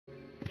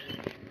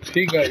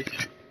See guys,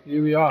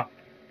 here we are.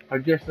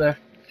 I've just left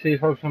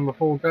safe house number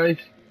 4 guys,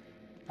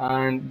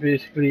 and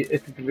basically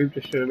it's the computer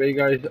straight away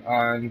guys,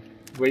 and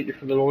waited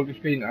for the loading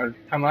screen. I've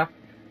come up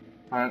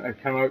and I've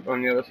come out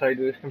on the other side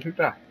of this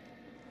computer.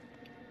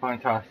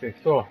 Fantastic.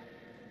 So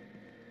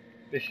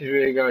this is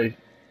where guys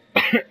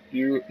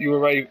you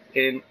arrive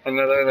in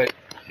another like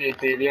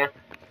safe area.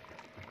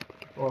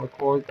 On the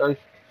call guys.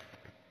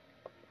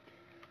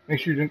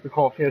 Make sure you drink the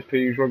coffee as per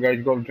usual guys.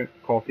 You've got to drink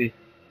the coffee.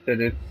 Said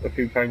it a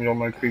few times on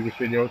my previous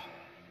videos.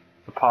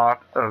 The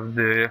part of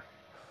the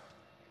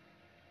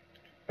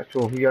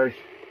trophy guys.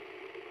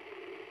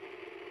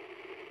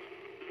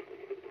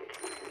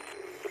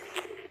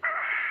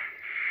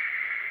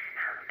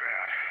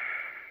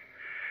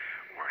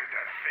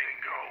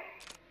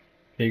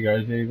 Okay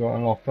guys, there you go,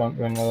 unlocked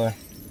onto another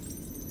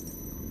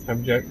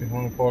subject if you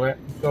want to call it.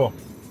 So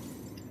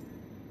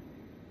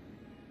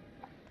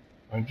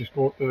I'll just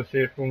go to the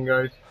safe room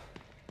guys.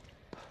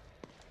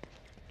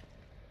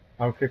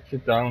 I'll quick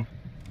sit down.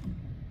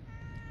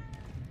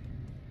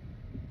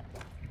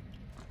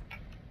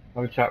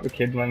 I'll chat with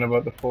Kidman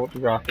about the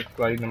photographic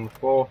slide number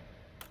 4.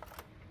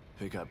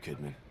 Pick up,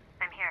 Kidman.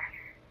 I'm here.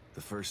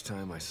 The first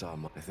time I saw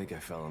Mom, I think I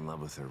fell in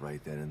love with her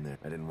right then and there.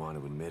 I didn't want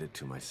to admit it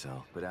to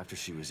myself, but after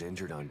she was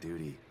injured on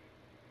duty,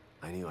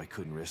 I knew I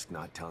couldn't risk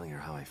not telling her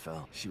how I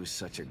felt. She was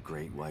such a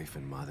great wife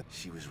and mother.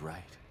 She was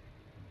right.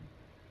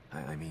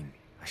 I mean,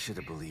 I should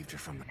have believed her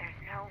from the... There's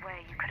no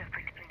way you could have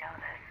predicted this.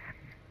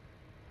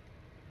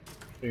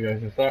 You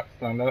guys, just that,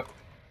 stand up.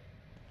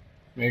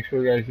 Make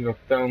sure guys you look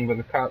down by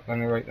the cat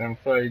on the right hand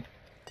side.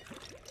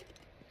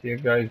 See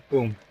it guys,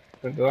 boom.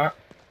 Don't do that.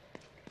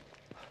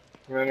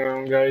 Run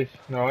around guys.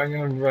 Now I'm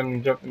gonna run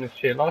and jump in this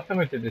chair. Last time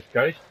I did this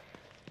guys,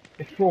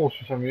 it froze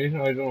for some reason.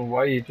 I don't know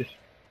why, you just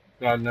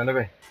glad none of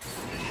it.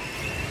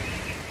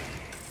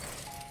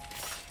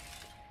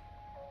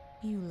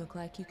 You look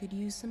like you could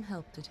use some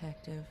help,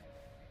 Detective.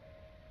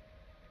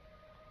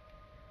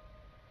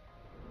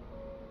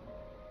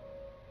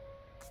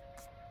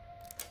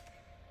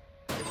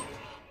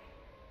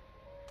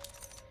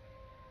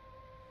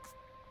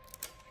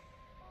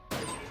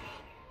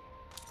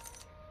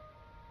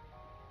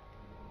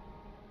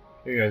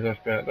 You guys, that's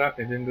better. That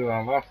they didn't do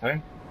that last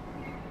time.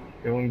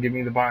 They won't give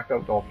me the back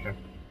out option.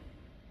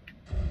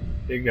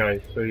 Hey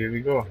guys, so here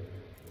we go.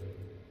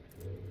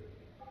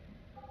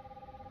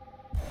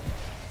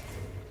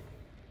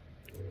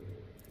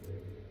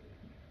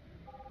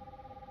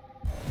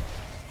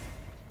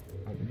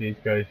 These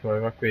guys, so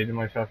I've upgraded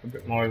myself a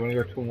bit more. I've only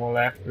got 2 more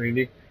left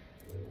really.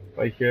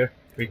 Right here,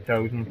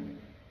 3,000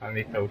 and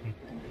 8,000.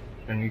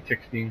 I need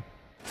 16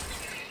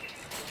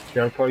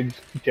 gel coins,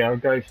 gel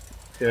guys,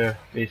 to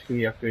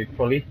basically upgrade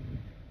fully.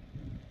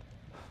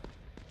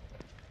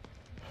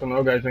 So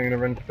now guys, I'm gonna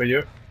run for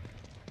you.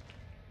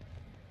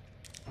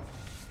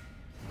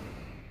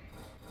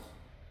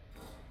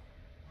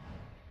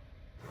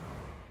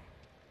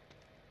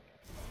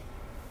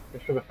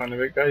 Just for the fun of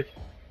it guys.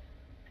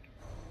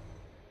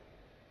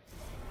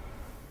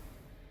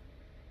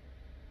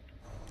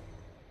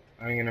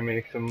 I'm gonna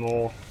make some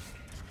more.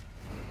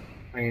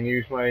 I'm gonna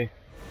use my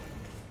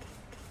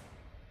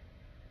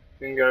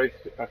thing guys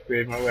to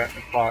upgrade my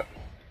weapon part.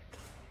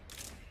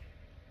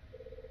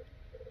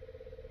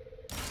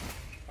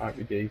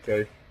 Happy days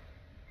guys.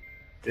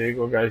 There you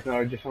go guys, now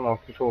I just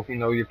unlocked the trophy.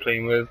 Now you're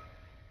playing with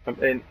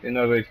something. In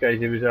other words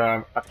guys, it was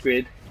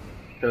upgrade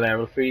to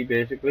level 3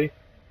 basically.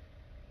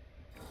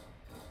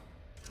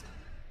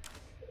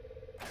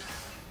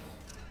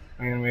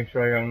 I'm gonna make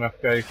sure I got enough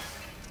guys.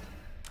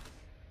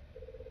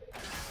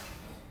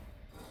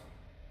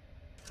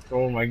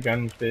 All my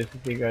guns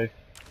basically guys.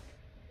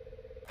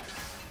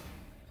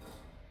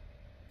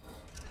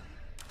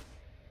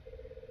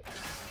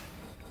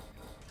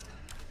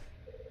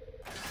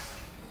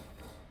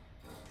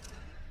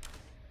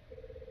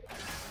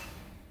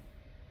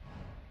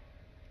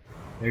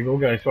 There you go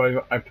guys,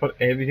 so I put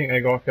everything I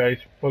got guys,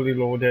 fully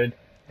loaded,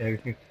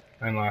 everything.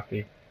 I'm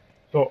happy.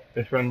 So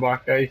let's run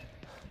back guys.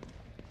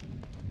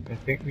 I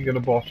think we got a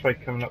boss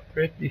fight coming up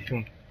pretty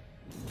soon.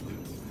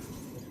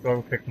 Let's go have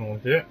a quick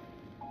nose here.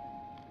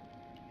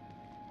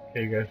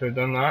 Okay guys, so I've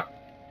done that.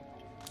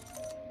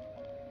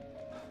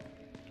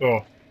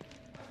 So,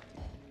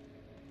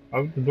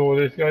 out the door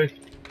this guys.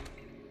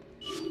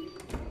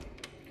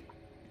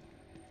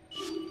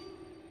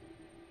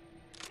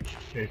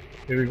 Okay,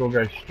 here we go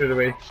guys, straight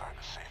away.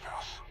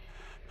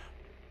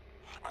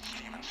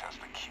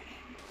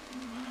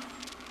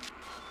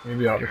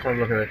 Maybe I'll just have a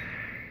look at it.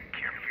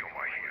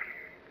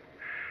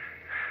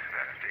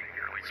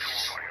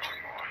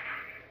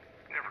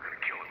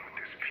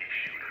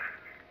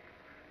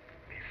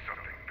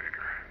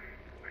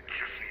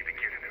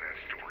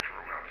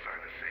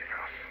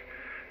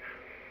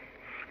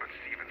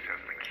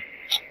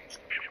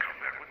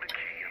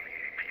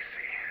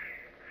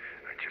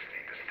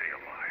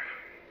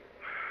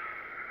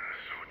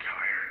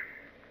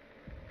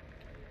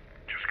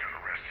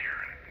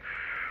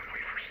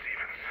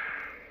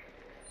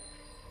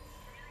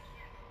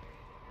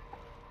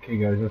 Okay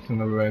guys, that's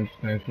another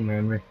nice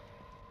memory.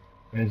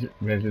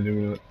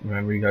 residue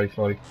memory, guys,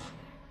 sorry.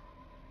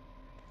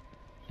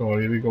 So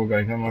here we go,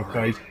 guys, I'm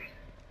outside.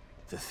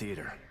 The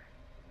theater.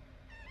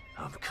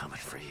 I'm coming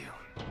for you.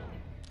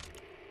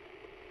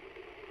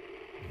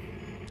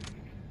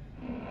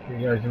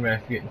 You guys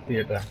investigate the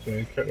theatre. So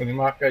you click on the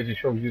map, guys, it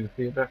shows you the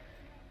theatre.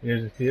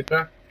 Here's the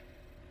theatre.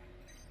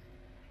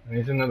 And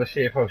here's another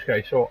safe house,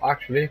 guys. So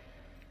actually,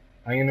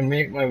 I'm going to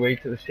make my way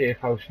to the safe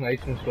house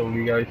nice and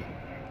slowly, guys.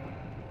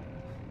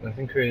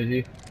 Nothing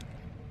crazy.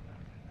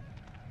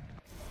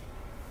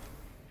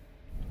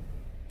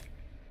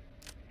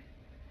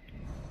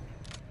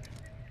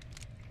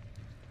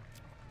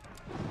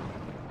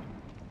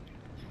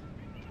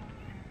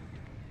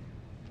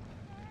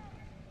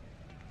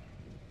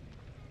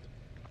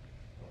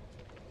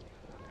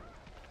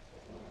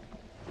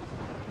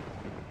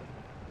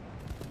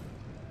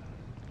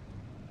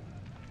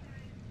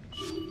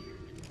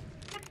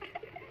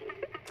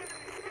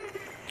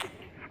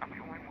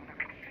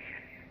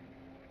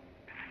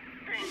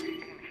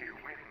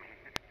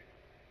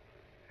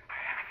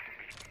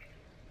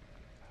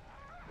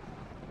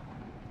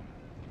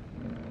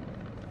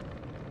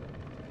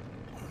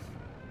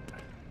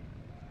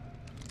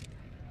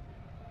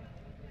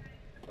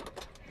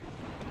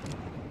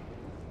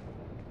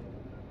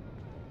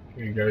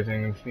 You guys,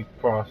 I'm going to sneak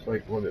across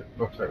like what it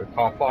looks like a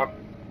car park.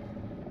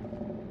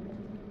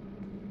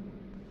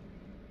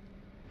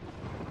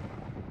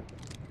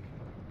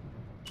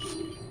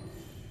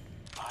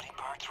 Body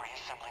parts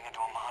reassembling into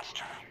a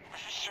monster.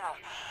 Sure,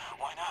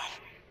 why not?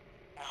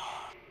 No.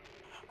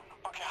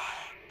 Oh god.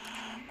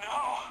 No!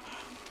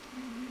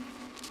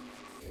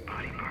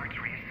 Body parts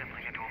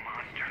reassembling into a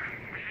monster.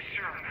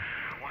 Sure,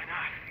 why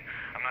not?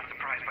 I'm not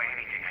surprised by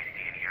anything I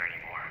see in here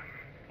anymore.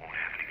 Won't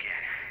happen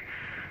again.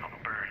 I'll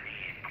burn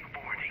these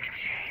before they can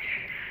change.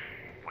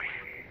 Wait.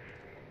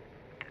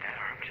 Did that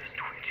arm just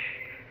twitch?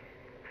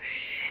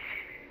 Shit.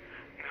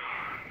 No.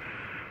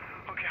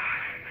 Oh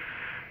god.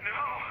 No!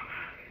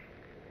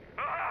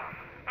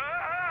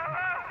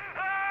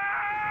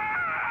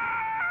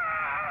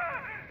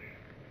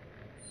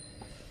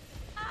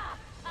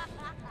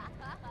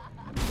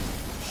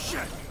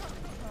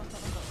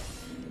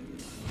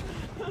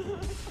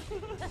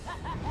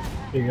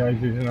 Hey guys,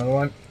 here's another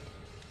one.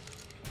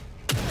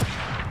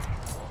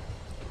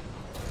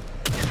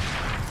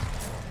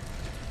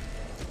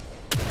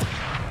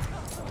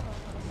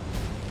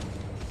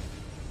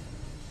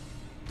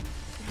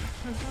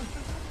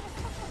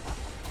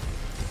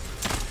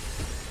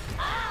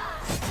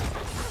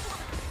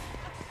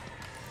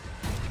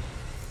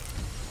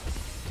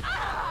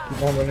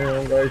 Come on,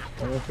 anyone, guys.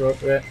 I'm going to throw up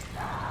there.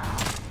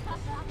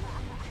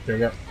 There we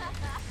go.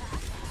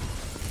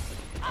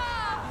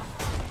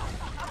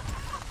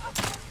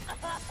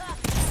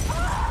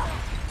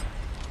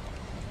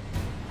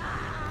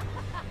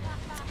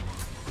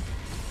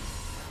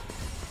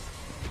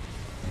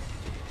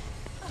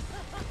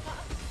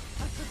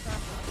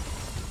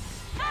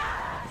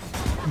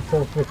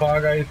 Pull for the car,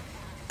 guys.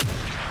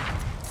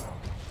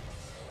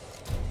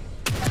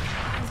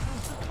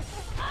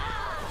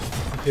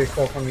 Take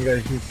off on you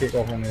guys, you take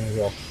off on them as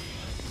well.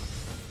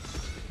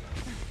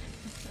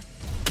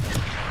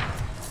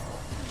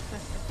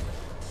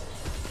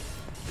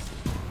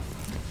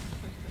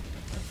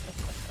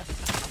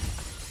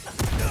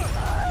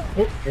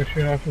 Oh, we're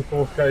shooting off some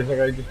close guys like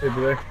I just did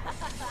today.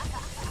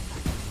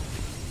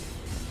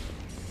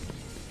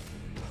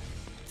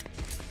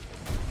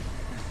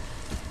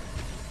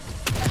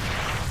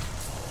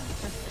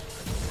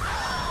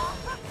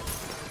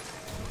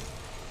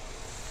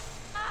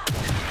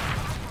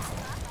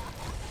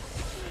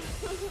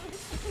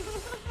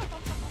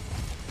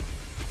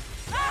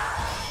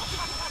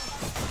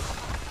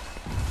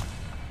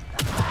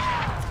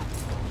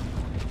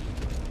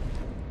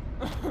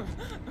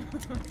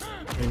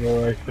 You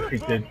know, I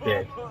defeated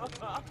dead.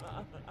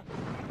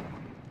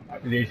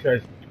 These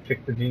guys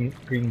pick the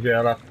green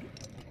gel up.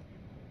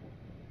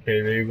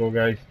 Okay, there you go,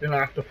 guys. Didn't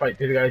have to fight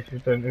these guys, who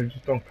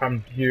just don't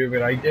come here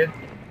where I did.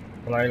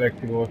 But I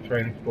like to go try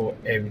and explore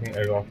everything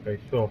I got, guys.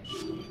 So,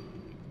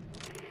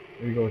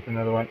 here goes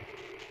another one.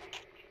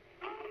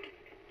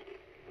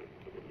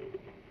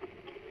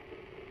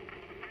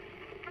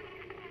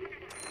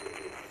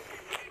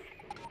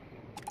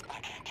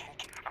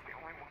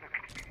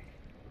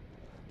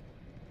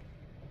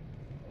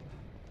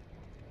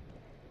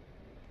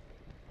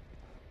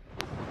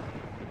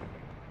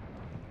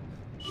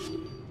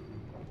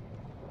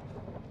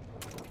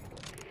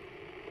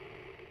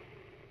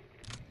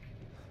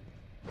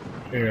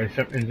 Hey guys,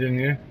 something's in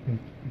here.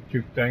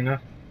 Juke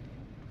diner.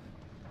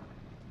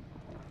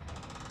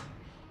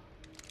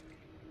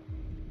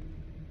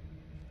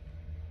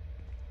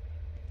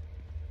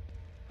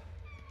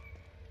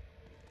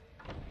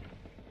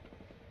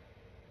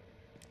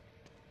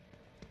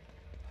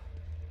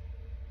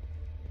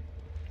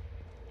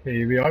 Okay,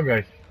 here we are,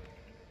 guys.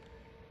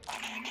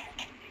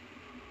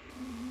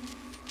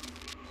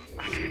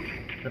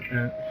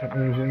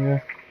 Something was in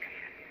there.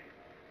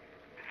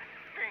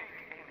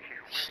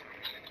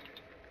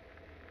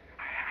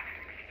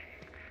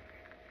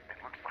 It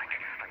looks like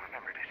I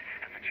remembered it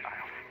as a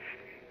child.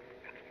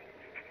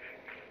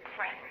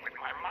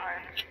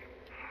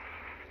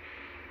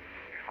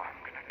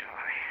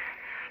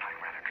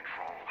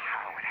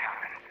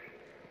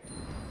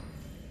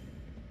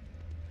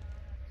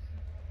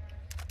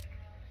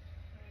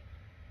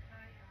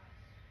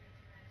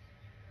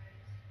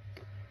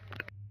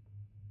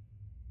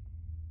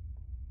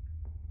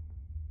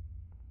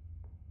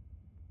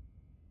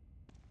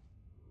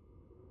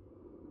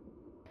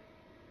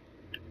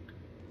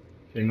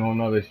 Say no,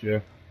 not this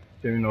year.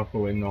 Say we're not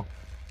going though.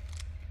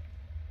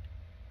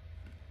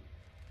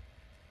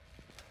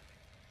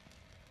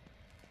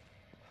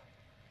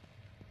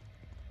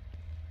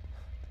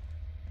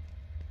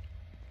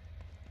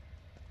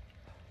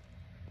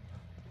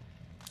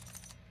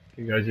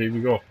 Okay guys, here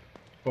we go.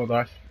 So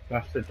that's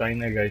the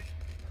diner guys.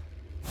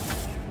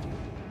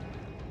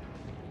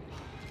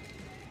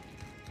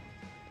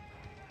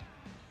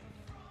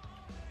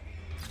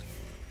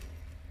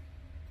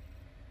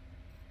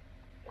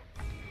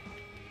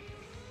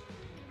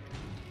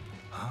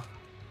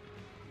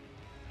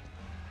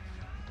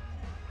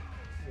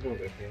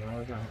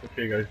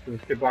 Okay guys,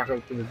 let's get back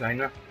out to the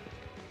diner.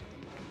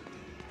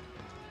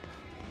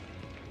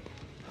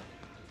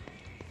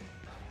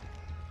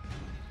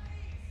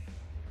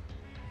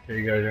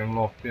 Okay guys, I'm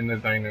locked in the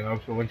diner now,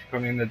 so once you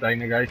come in the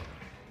diner guys,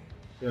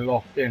 you're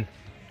locked in.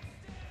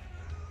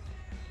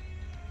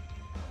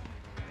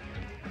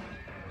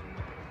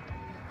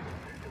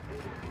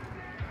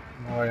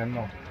 No, I am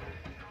not.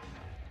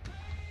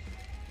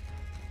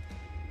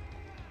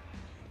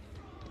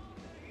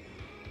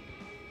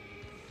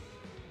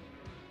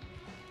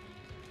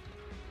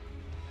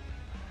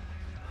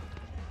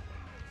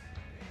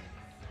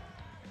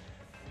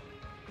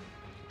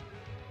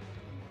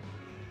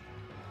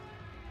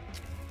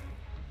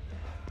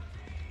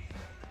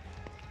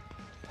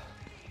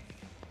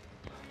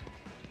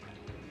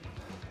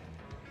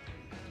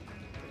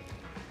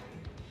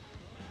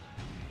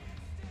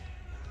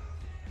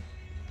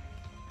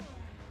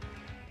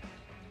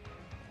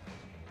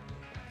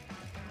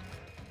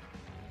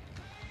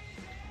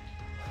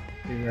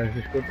 You guys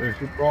just go to the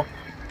soup box.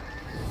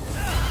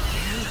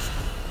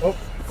 Oh!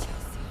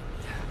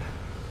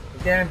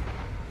 Again!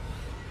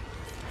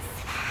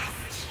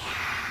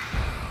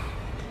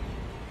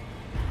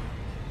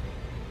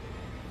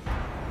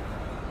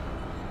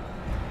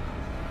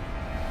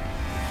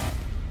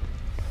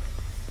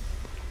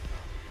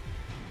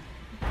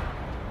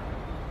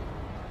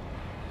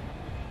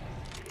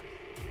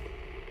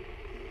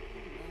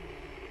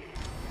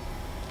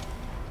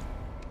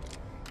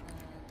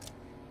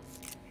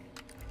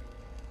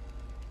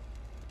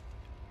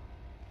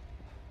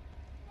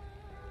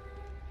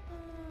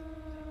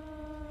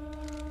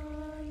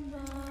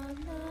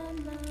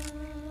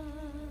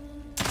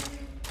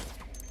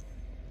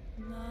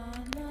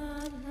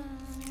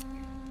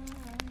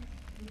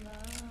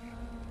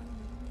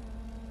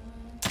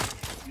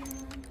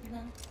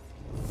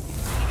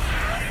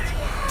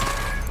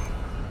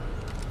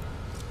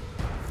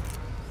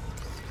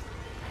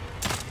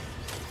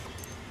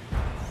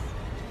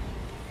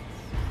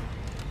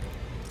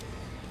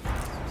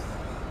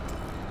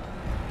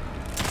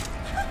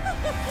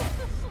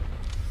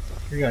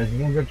 You guys,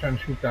 you're not going to try and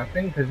shoot that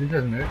thing because it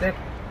doesn't hurt it.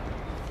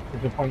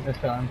 There's a pointless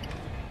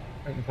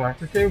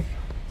attitude.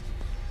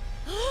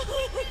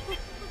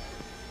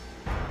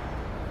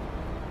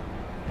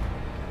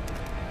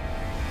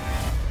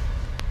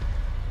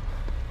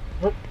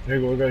 Oh, there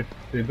you go guys.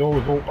 The door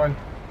is open.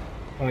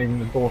 Not even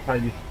the door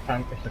side,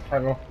 it's a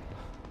tunnel.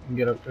 You can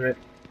get up to it.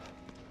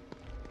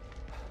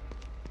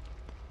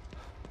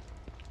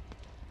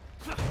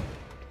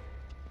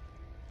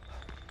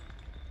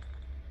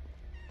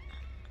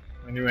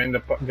 And you end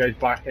up putting guys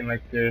back in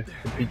like the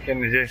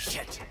beacon is this.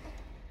 Shit.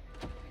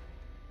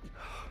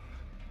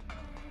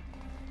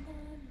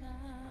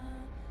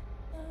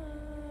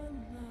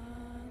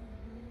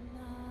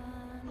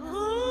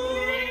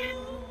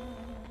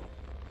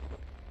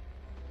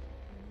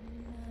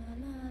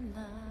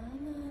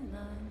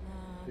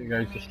 You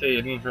guys just stay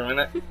hidden for a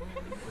minute.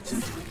 What's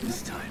it doing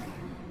this time?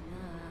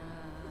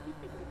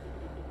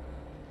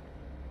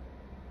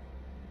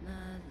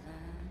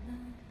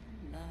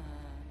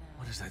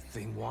 What does that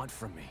thing want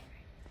from me?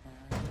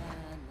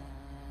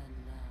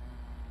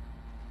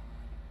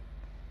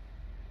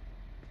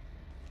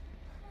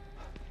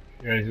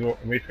 You guys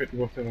wait for it to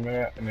go to the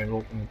mirror and then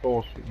open the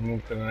door so you can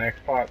move to the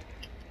next part.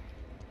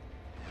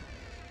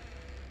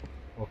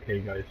 Okay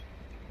guys.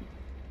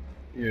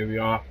 Here we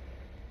are.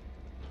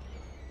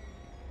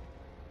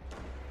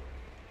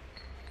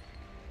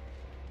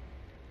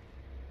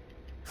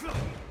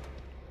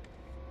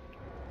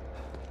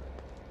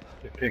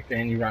 Just pick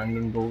any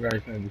random door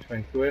guys and just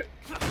went to it.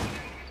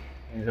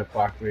 And just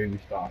back where we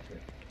started.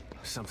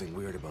 Something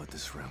weird about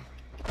this room.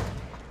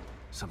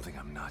 Something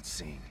I'm not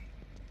seeing.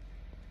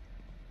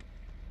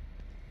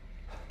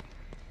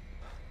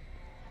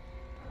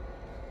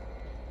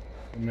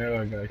 The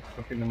mirror guys,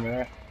 look in the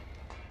mirror.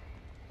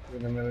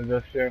 Look in the mirror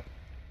just here.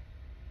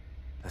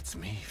 That's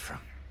me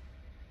from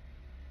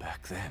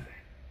back then.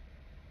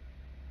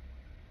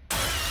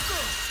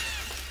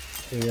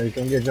 Okay guys,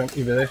 don't get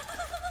jumpy with this.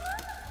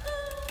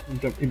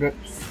 Jumpy bit.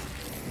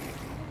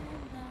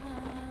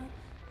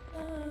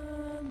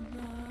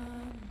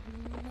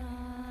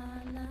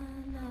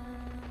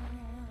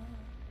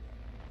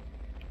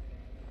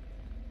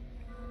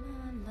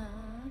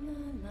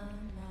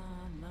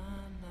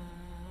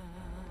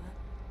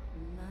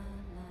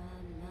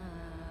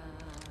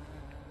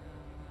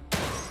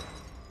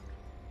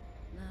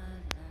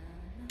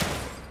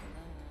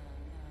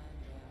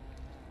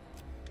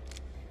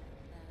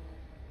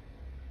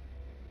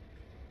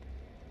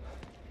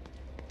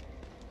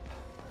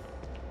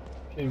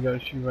 Okay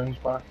guys, she runs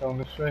back down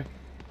this way.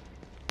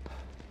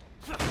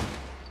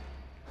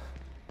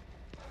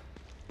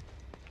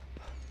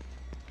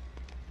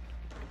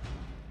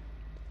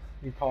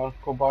 You can't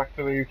go back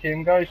to where you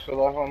came guys, so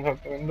that one's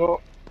out the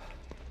window.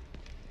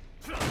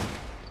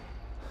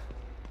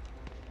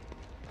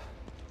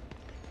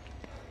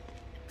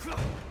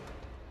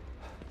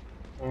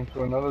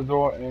 Into another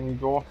door, any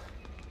door.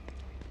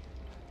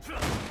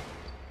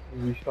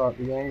 Restart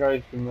again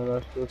guys, the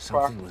mirror still cracked.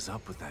 Something was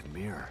up with that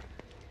mirror.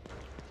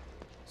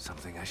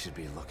 Something I should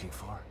be looking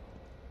for?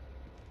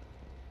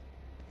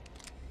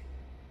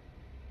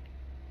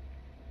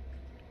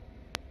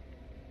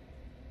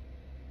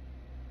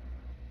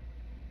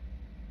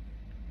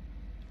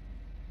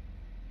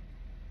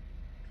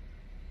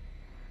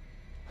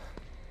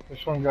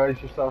 This one guys,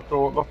 just have to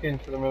look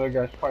into the mirror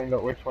guys, find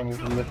out which one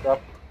is lit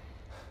up.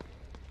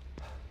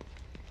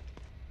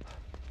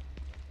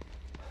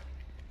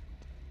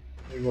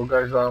 There you go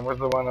guys, that was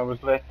the one that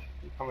was lit.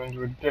 You come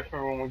into a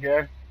different room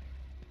again.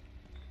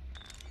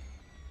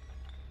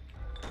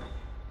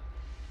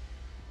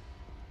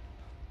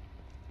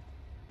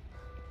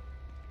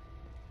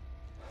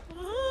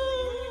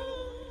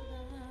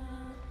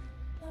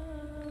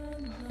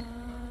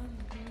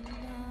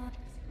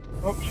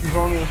 Oh, she's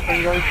on this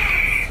thing guys.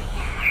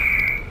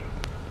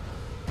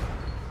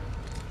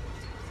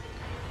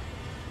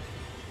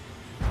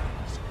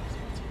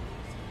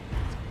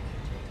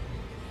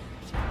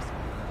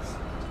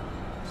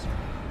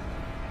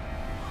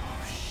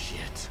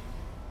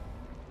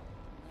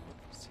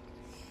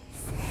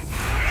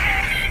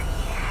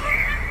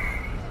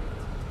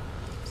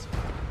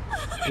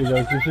 You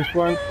guys, this is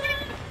one.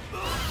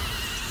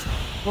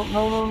 Oh,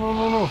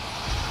 no.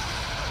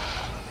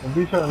 Don't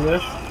be trying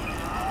this.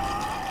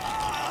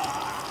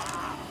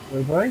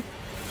 Right?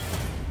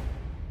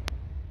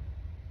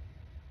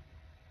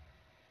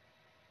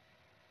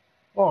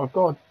 Oh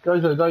god,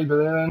 guys, I died by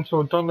then,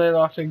 so don't let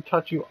that thing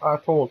touch you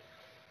at all.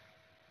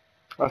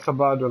 That's a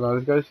bad one, that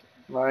is, guys.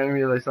 I didn't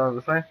realise that at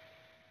the time.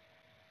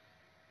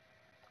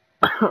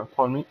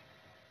 Pardon me.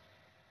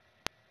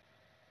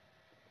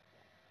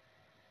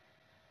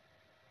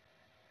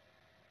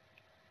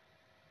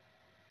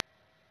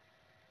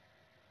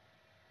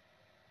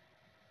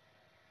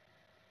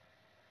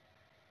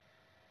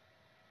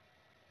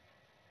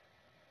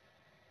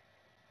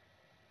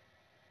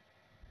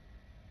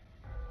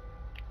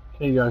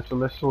 Okay guys, so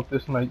let's sort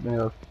this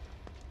nightmare out.